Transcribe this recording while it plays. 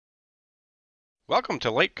Welcome to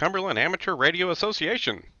Lake Cumberland Amateur Radio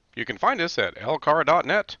Association. You can find us at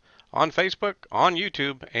LCARA.net, on Facebook, on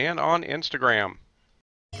YouTube, and on Instagram.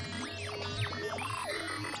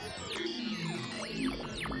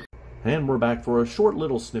 And we're back for a short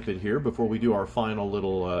little snippet here before we do our final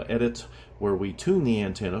little edit where we tune the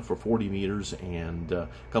antenna for 40 meters and a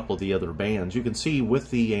couple of the other bands. You can see with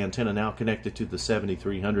the antenna now connected to the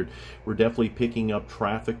 7300, we're definitely picking up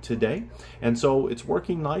traffic today. And so it's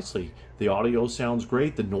working nicely. The audio sounds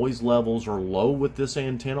great. The noise levels are low with this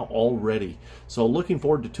antenna already. So looking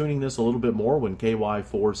forward to tuning this a little bit more when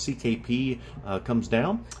KY4CKP comes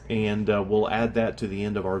down, and we'll add that to the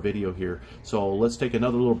end of our video here. So let's take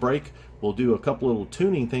another little break. We'll do a couple little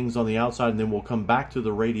tuning things on the outside, and then we'll come back to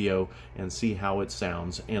the radio and see how it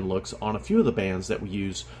sounds and looks on a few of the bands that we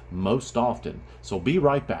use most often. So be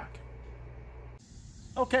right back.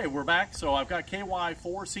 Okay, we're back. So I've got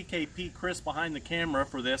KY4CKP Chris behind the camera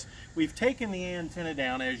for this. We've taken the antenna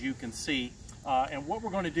down, as you can see, and what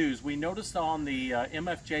we're going to do is we noticed on the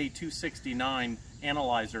MFJ 269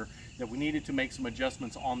 analyzer that we needed to make some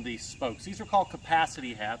adjustments on these spokes. These are called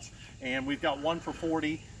capacity hats, and we've got one for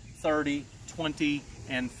 40, 30, 20,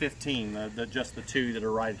 and 15, just the two that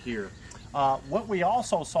are right here. What we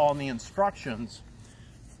also saw in the instructions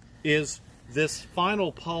is this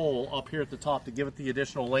final pole up here at the top to give it the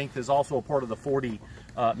additional length is also a part of the 40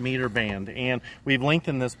 meter band, and we've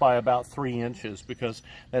lengthened this by about 3 inches because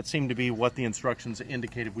that seemed to be what the instructions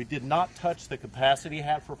indicated. We did not touch the capacity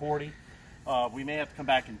hat for 40. We may have to come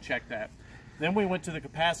back and check that. Then we went to the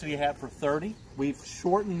capacity hat for 30. We've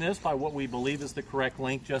shortened this by what we believe is the correct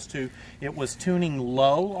length, it was tuning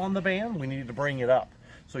low on the band. We needed to bring it up.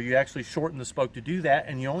 So you actually shorten the spoke to do that,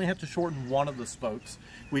 and you only have to shorten one of the spokes.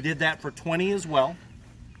 We did that for 20 as well.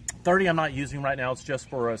 30 I'm not using right now, it's just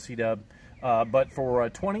for a C-dub. But for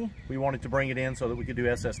 20, we wanted to bring it in so that we could do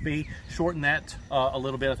SSB. Shorten that a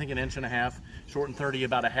little bit, I think 1.5 inches. Shorten 30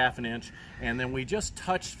 about 1/2 inch. And then we just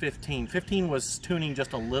touched 15. 15 was tuning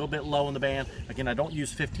just a little bit low in the band. Again, I don't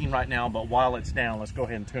use 15 right now, but while it's down, let's go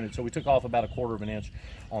ahead and tune it. So we took off about 1/4 inch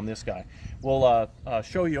on this guy. We'll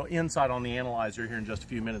show you inside on the analyzer here in just a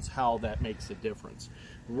few minutes how that makes a difference.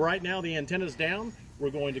 Right now the antenna's down. We're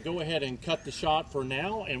going to go ahead and cut the shot for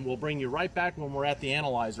now, and we'll bring you right back when we're at the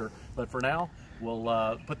analyzer. But for now,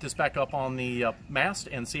 we'll put this back up on the mast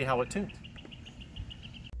and see how it tunes.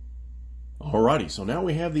 Alrighty, so now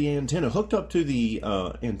we have the antenna hooked up to the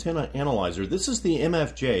antenna analyzer. This is the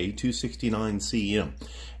MFJ 269CM,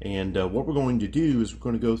 and what we're going to do is we're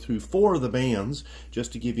going to go through 4 of the bands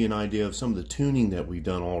just to give you an idea of some of the tuning that we've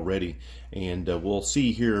done already. And we'll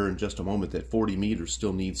see here in just a moment that 40 meters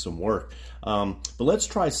still needs some work. But let's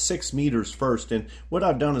try 6 meters first. And what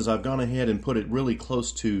I've done is I've gone ahead and put it really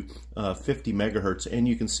close to 50 megahertz. And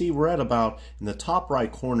you can see we're at about, in the top right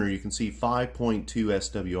corner, you can see 5.2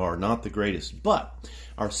 SWR, not the greatest. But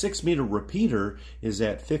our 6 meter repeater is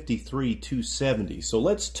at 53,270. So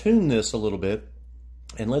let's tune this a little bit,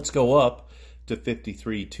 and let's go up to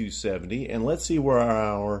 53,270, and let's see where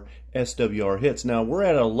our SWR hits. Now we're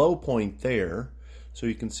at a low point there, so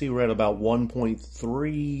you can see we're at about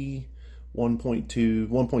 1.3, 1.2,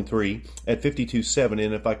 1.3 at 52.7,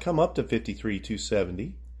 and if I come up to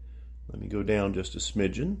 53,270, let me go down just a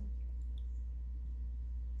smidgen.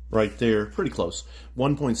 Right there, pretty close,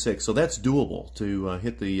 1.6, so that's doable to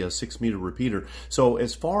hit the 6 meter repeater. So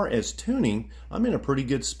as far as tuning, I'm in a pretty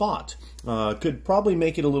good spot. Could probably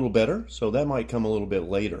make it a little better, so that might come a little bit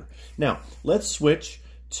later. Now, let's switch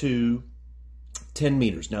to 10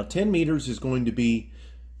 meters. Now, 10 meters is going to be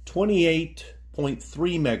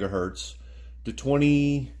 28.3 megahertz to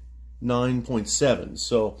 29.7.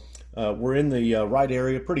 So we're in the right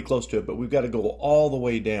area, pretty close to it, but we've got to go all the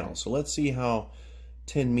way down. So let's see how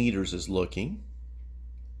 10 meters is looking,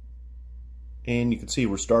 and you can see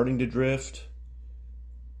we're starting to drift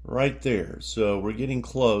right there, so we're getting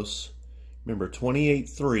close. Remember,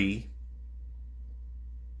 28.3,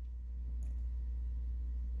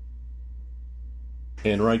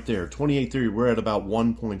 and right there, 28.3, we're at about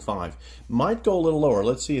 1.5. Might go a little lower.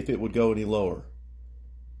 Let's see if it would go any lower.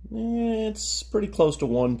 It's pretty close to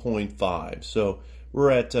 1.5, so we're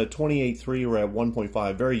at 28.3, we're at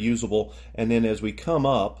 1.5, very usable. And then as we come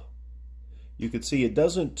up, you can see it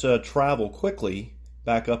doesn't travel quickly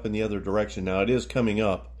back up in the other direction. Now it is coming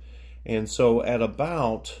up. And so at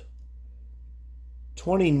about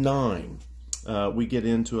 29, we get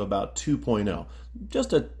into about 2.0.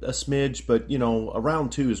 just a smidge, but you know,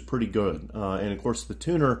 around 2 is pretty good. And of course, the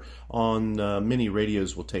tuner on many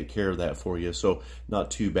radios will take care of that for you, so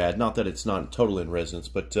not too bad. Not that it's not total in resonance,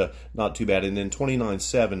 but not too bad. And then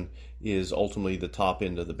 29.7 is ultimately the top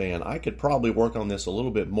end of the band. I could probably work on this a little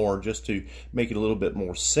bit more just to make it a little bit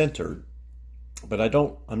more centered, but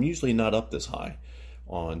I'm usually not up this high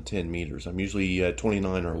on 10 meters. I'm usually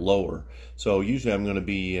 29 or lower, so usually I'm going to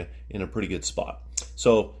be in a pretty good spot.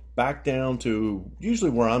 So back down to usually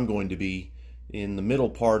where I'm going to be in the middle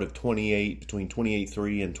part of 28, between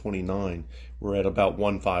 28.3 and 29. We're at about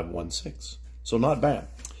 1.516, so not bad.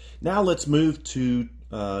 Now let's move to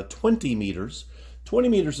 20 meters. 20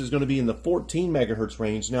 meters is going to be in the 14 megahertz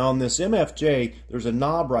range. Now on this MFJ, there's a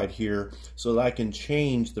knob right here so that I can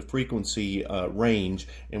change the frequency range,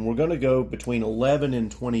 and we're going to go between 11 and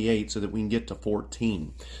 28 so that we can get to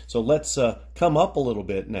 14. So let's come up a little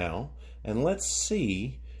bit now, and let's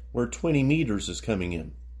see where 20 meters is coming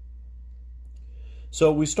in. So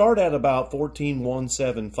we start at about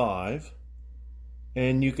 14.175,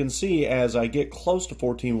 and you can see as I get close to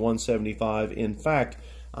 14.175, in fact,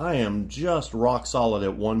 I am just rock solid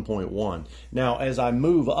at 1.1. Now, as I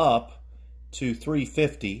move up to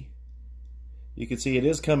 350, you can see it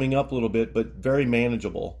is coming up a little bit, but very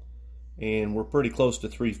manageable. And we're pretty close to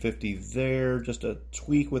 350 there. Just a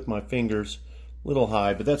tweak with my fingers, a little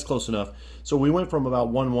high, but that's close enough. So we went from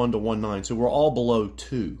about 1.1 to 1.9, so we're all below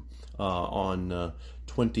 2 on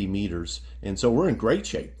 20 meters. And so we're in great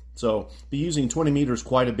shape. So be using 20 meters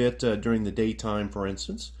quite a bit during the daytime, for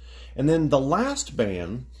instance. And then the last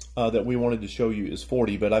band that we wanted to show you is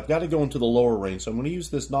 40, but I've got to go into the lower range. So I'm going to use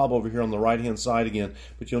this knob over here on the right-hand side again,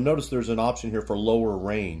 but you'll notice there's an option here for lower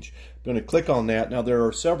range. I'm going to click on that. Now there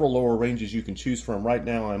are several lower ranges you can choose from. Right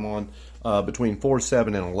now I'm on between 4.7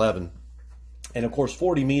 and 11. And of course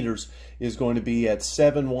 40 meters is going to be at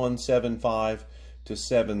 7.175 to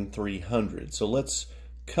 7.300. So let's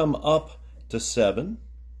come up to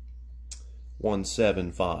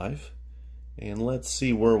 7.175. And let's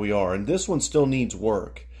see where we are. And this one still needs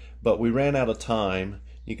work, but we ran out of time.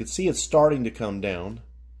 You can see it's starting to come down.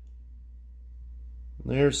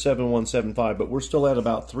 There's 7.175, but we're still at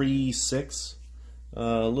about 3.6,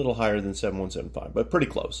 a little higher than 7.175, but pretty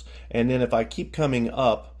close. And then if I keep coming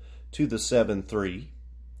up to the 7.3,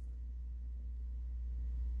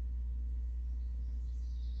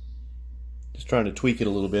 just trying to tweak it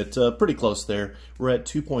a little bit, pretty close there. We're at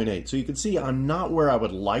 2.8. So you can see I'm not where I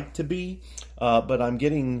would like to be, but I'm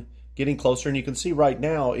getting closer. And you can see right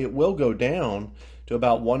now it will go down to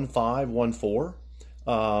about 1.5,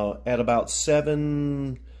 1.4 at about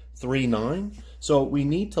 7.39. So we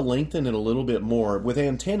need to lengthen it a little bit more. With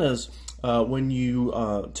antennas, when you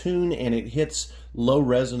tune and it hits low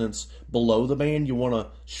resonance below the band, you want to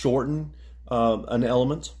shorten an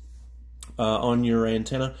element on your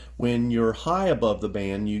antenna. When you're high above the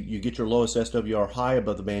band, you get your lowest SWR high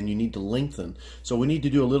above the band, you need to lengthen. So we need to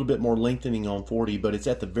do a little bit more lengthening on 40, but it's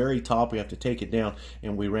at the very top. We have to take it down,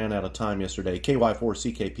 and we ran out of time yesterday.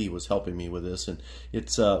 KY4CKP was helping me with this, and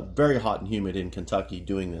it's very hot and humid in Kentucky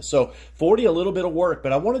doing this. So 40, a little bit of work,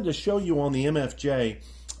 but I wanted to show you on the MFJ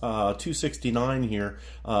 269 here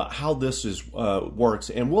how this works,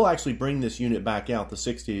 and we'll actually bring this unit back out, the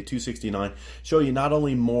 60 to 269, show you not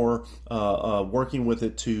only more working with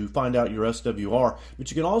it to find out your SWR, but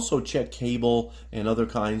you can also check cable and other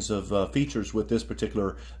kinds of features with this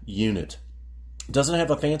particular unit. It doesn't have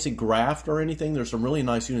a fancy graph or anything. There's some really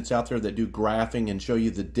nice units out there that do graphing and show you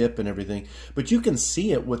the dip and everything, but you can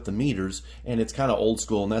see it with the meters, and it's kind of old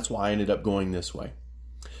school, and that's why I ended up going this way.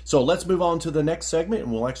 So let's move on to the next segment,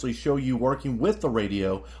 and we'll actually show you working with the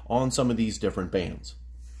radio on some of these different bands.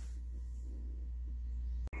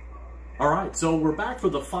 All right, so we're back for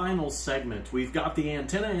the final segment. We've got the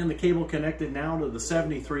antenna and the cable connected now to the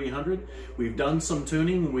 7300. We've done some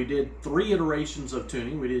tuning. We did 3 iterations of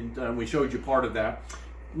tuning. We showed you part of that.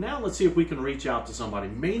 Now let's see if we can reach out to somebody.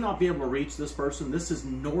 May not be able to reach this person. This is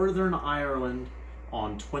Northern Ireland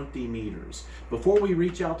on 20 meters. Before we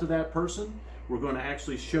reach out to that person, we're going to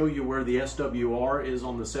actually show you where the SWR is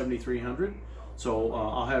on the 7300. So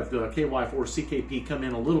I'll have the KY4CKP come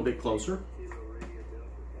in a little bit closer.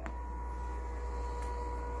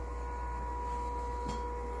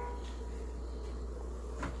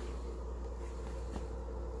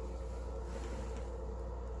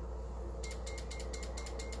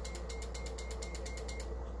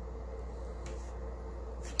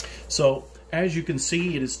 So as you can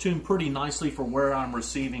see, it is tuned pretty nicely for where I'm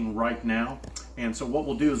receiving right now. And so what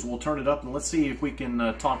we'll do is we'll turn it up and let's see if we can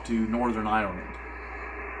talk to Northern Ireland.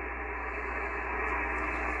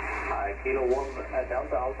 Kilo 1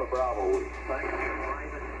 Delta Alpha Bravo. Thanks.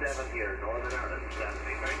 7 here, Northern Ireland,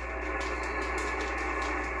 standing right.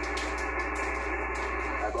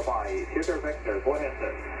 Bye-bye. Sugar Victor, go ahead,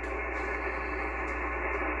 sir.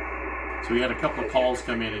 So we had a couple of calls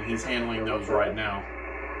come in, and he's handling those right now.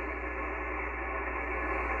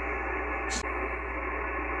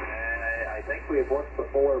 I think we have worked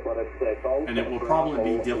before, but it's all. And it will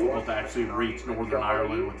probably be difficult to actually reach Northern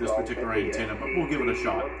Ireland with this particular antenna, but we'll give it a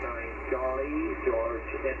shot. Charlie, George,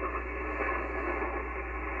 Edmund.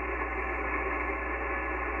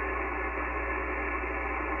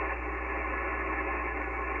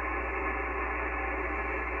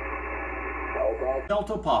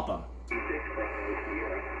 Delta Papa. Was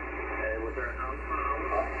there an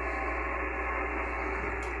Alpha?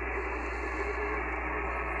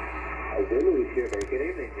 Zulu Sugar, good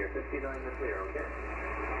evening here, 59 to clear, okay?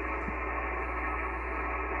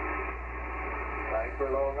 Thanks for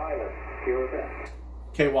Long Island, pure best.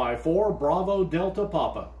 KY4 Bravo Delta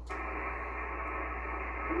Papa.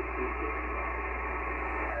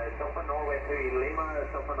 Something Norway 3 Lima,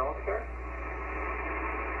 something Oscar?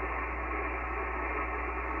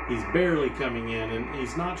 He's barely coming in, and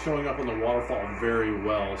he's not showing up on the waterfall very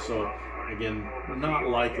well, so again, not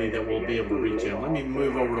likely that we'll be able to reach him. Let me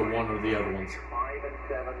move over to one of the other ones. 5 and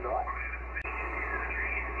 7 knots.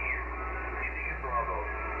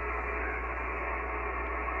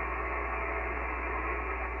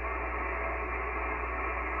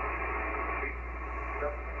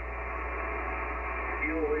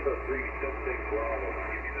 Lima 3, something Bravo.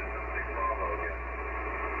 Give me the something Bravo again.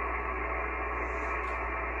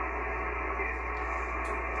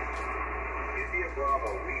 India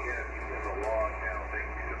Bravo, we have you in the log now. Thank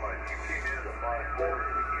you so much. You came in at the 5-4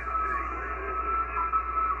 in Kansas City.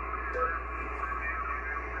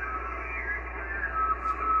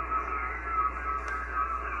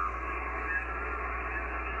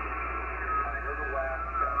 I'm in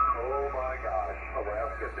Alaska. Oh my gosh.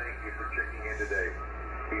 Alaska, thank you for checking in today.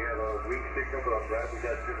 We have a weak signal, but I'm glad we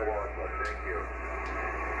got through the log one. Thank you.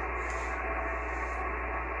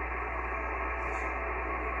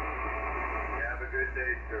 Good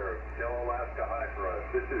day, sir. Tell Alaska hi for us.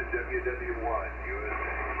 This is WW1,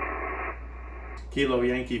 USA. Kilo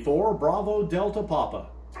Yankee 4 Bravo Delta Papa.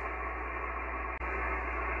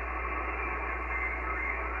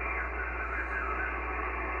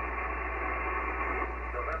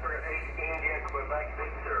 November 8, India, Quebec,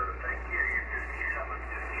 Victor. Thank you. You're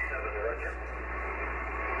 57, Roger.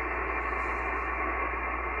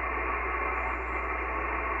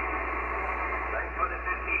 Thanks for the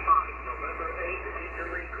 55. November 8,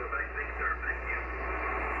 Italy, Quebec, Victor. Thank you.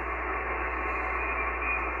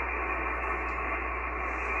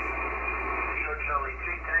 Kilo Charlie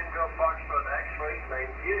 3 Tango, Foxtrot X-ray. Thank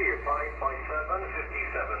you. You're 557,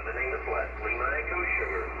 57. The name is West. Lima Echo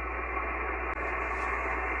Sugar.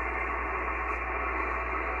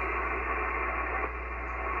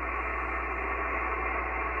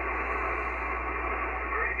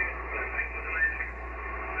 Very good. Thanks for the landing.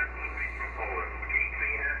 That's the speed from Poland.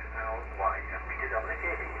 GVSLY.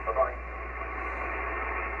 Bye-bye.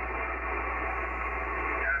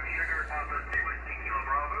 Sugar, Papa, Whiskey, Kilo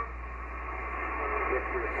Bravo.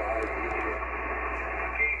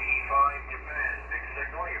 KV5, Japan. Big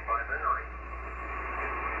signal, you're 5 and 9.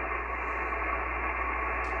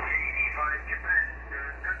 KV5, Japan.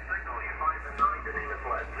 Good signal, you're 5 and 9. The name is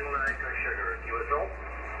West. Lima Echo Sugar. QSL.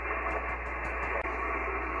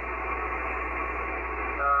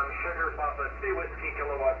 Sugar Papa 2 Whiskey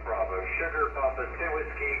Kilowatt Bravo. Sugar Papa 2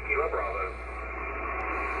 Whiskey Kilo Bravo.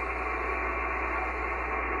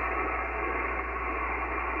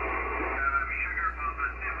 Sugar Papa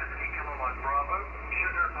 2 Whiskey Kilowatt Bravo.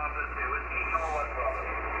 Sugar Papa 2 Whiskey Kilowatt Bravo.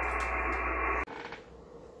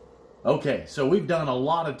 Okay, so we've done a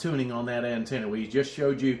lot of tuning on that antenna. We just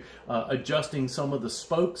showed you adjusting some of the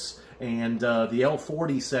spokes and the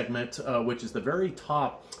L40 segment, which is the very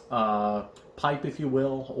top pipe, if you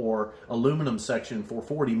will, or aluminum section for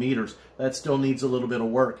 40 meters. That still needs a little bit of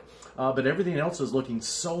work. But everything else is looking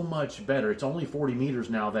so much better. It's only 40 meters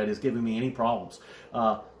now that is giving me any problems.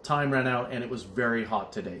 Time ran out and it was very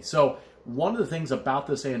hot today. So one of the things about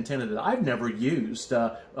this antenna that I've never used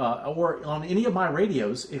or on any of my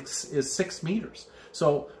radios is 6 meters.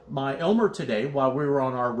 So my Elmer today, while we were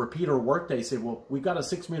on our repeater workday, said, well, we've got a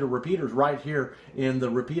 6 meter repeaters right here in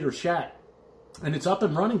the repeater shack. And it's up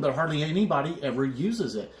and running, but hardly anybody ever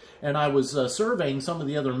uses it. And I was surveying some of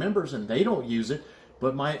the other members, and they don't use it,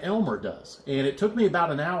 but my Elmer does. And it took me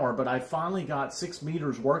about an hour, but I finally got 6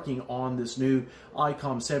 meters working on this new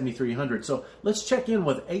ICOM 7300. So let's check in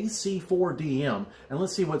with AC4DM, and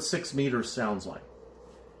let's see what 6 meters sounds like.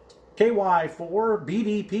 KY4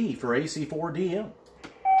 BDP for AC4DM.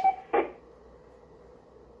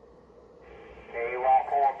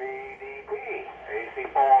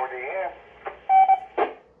 AC4DM.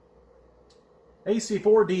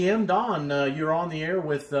 AC4DM, Don, you're on the air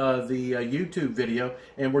with the YouTube video,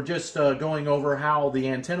 and we're just going over how the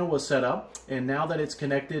antenna was set up, and now that it's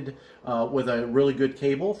connected with a really good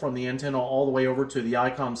cable from the antenna all the way over to the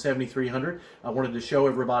ICOM 7300, I wanted to show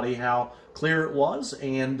everybody how clear it was,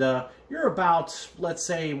 and you're about, let's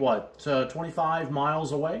say, what, 25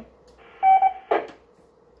 miles away?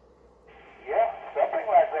 Yeah, something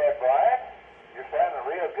like that, Brian. You're sounding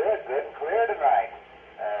real good and clear tonight.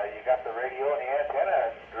 You got the radio and the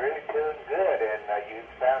antenna really tuned good, and you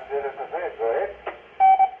sound good as I said. Go ahead.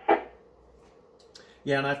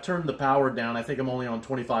 Yeah, and I've turned the power down. I think I'm only on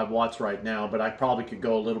 25 watts right now, but I probably could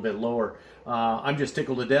go a little bit lower. I'm just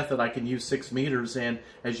tickled to death that I can use 6 meters, and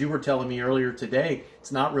as you were telling me earlier today,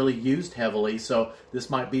 it's not really used heavily, so this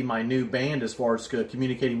might be my new band as far as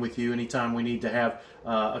communicating with you anytime we need to have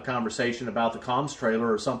a conversation about the comms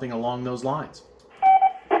trailer or something along those lines.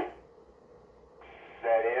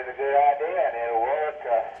 That is a good idea, and it'll work.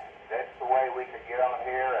 That's the way we can get on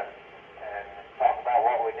here and talk about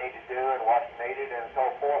what we need to do and what's needed and so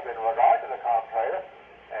forth in regard to the comm trailer,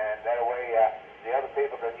 and that way the other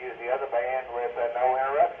people can use the other band with no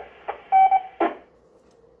interruption.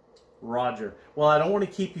 Roger. Well, I don't want to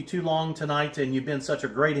keep you too long tonight, and you've been such a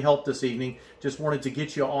great help this evening. Just wanted to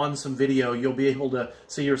get you on some video. You'll be able to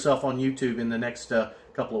see yourself on YouTube in the next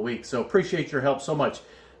couple of weeks. So appreciate your help so much,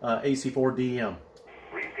 AC4DM.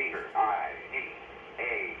 Repeater,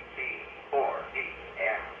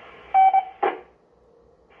 AC4DM.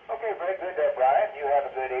 Okay, very good there, Brian. You have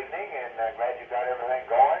a good evening, and glad you got everything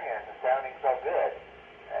going and sounding so good.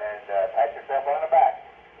 And pat yourself on the back.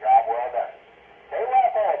 Job well done.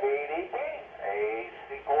 KY4 BDP,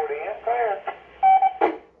 AC4DM clear.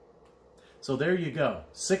 So there you go.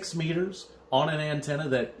 6 meters on an antenna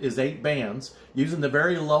that is 8 bands, using the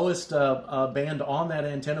very lowest band on that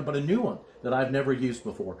antenna, but a new one that I've never used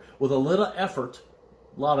before. With a little effort,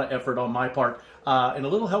 a lot of effort on my part, and a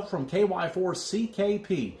little help from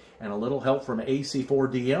KY4CKP, and a little help from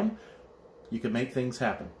AC4DM, you can make things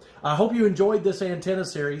happen. I hope you enjoyed this antenna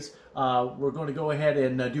series. We're going to go ahead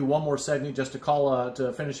and do one more segment just to call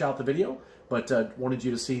to finish out the video, but wanted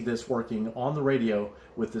you to see this working on the radio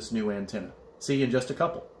with this new antenna. See you in just a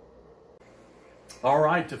couple. All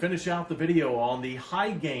right, to finish out the video on the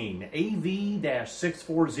high gain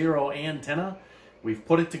AV-640 antenna, we've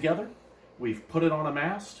put it together, we've put it on a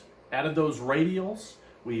mast, added those radials,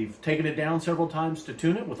 we've taken it down several times to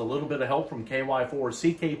tune it with a little bit of help from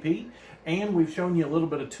KY4CKP, and we've shown you a little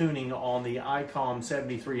bit of tuning on the ICOM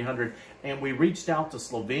 7300, and we reached out to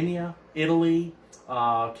Slovenia, Italy,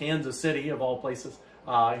 Kansas City, of all places,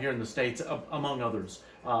 here in the States, among others.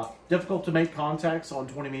 Difficult to make contacts on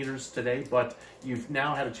 20 meters today, but you've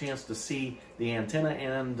now had a chance to see the antenna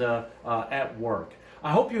and at work.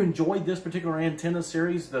 I hope you enjoyed this particular antenna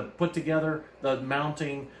series, the put together, the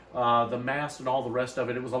mounting, the mast, and all the rest of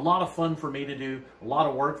it. It was a lot of fun for me to do, a lot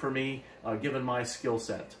of work for me, given my skill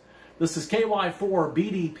set. This is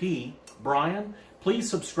KY4BDP, Brian. Please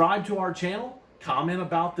subscribe to our channel, comment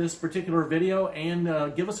about this particular video,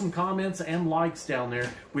 and give us some comments and likes down there.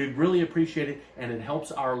 We'd really appreciate it, and it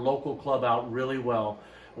helps our local club out really well.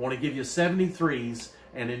 I want to give you 73s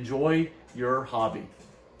and enjoy your hobby.